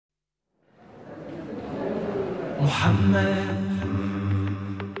Muhammad,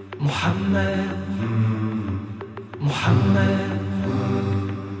 Muhammad, Muhammad,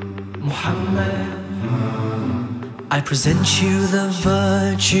 Muhammad. I present you the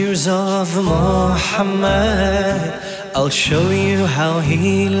virtues of Muhammad. I'll show you how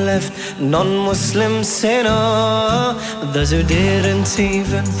he left non-Muslim sinner, those who didn't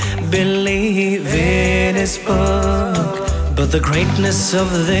even believe in his book. But the greatness of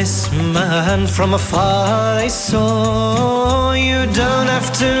this man from afar I saw. You don't have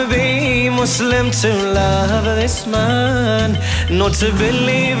to be Muslim to love this man, nor to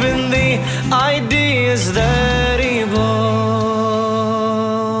believe in the ideas that he bore.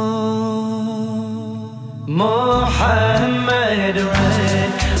 Muhammad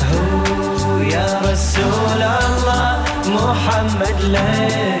read, oh ya Rasul Allah. Muhammad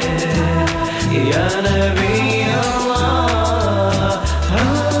led, ya Nabi Allah.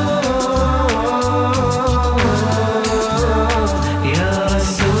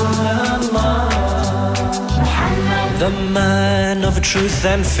 The man of truth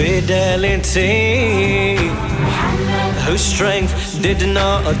and fidelity, whose strength did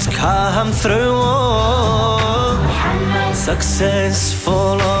not come through war.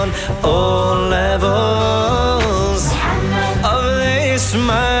 Successful on all levels. Of this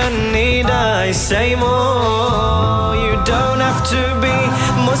man need I say more? You don't have to be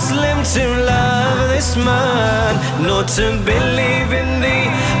Muslim to love this man, nor to believe in the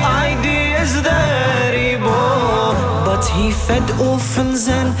ideas that he bore. But he fed orphans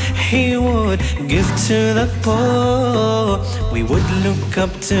and he would give to the poor. We would look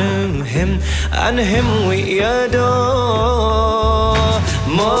up to him and him we adore.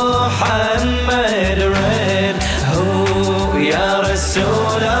 Muhammad read, oh ya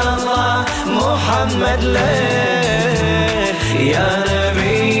Rasul Allah. Muhammad led, ya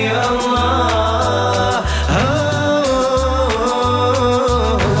Nabi Allah. Oh,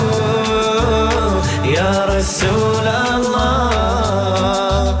 ya Rasul Allah.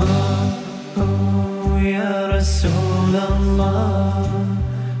 Oh, ya Rasul Allah.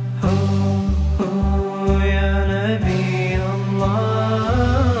 Oh, ya Nabi Allah.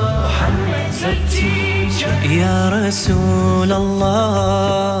 Muhammad's a teacher, ya Rasul Allah.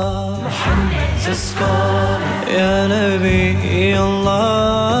 Muhammad's a scholar, ya Nabi Allah.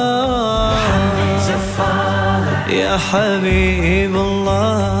 Muhammad's a father, ya Habib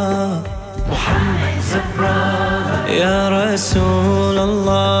Allah. Muhammad's a brother, ya Rasul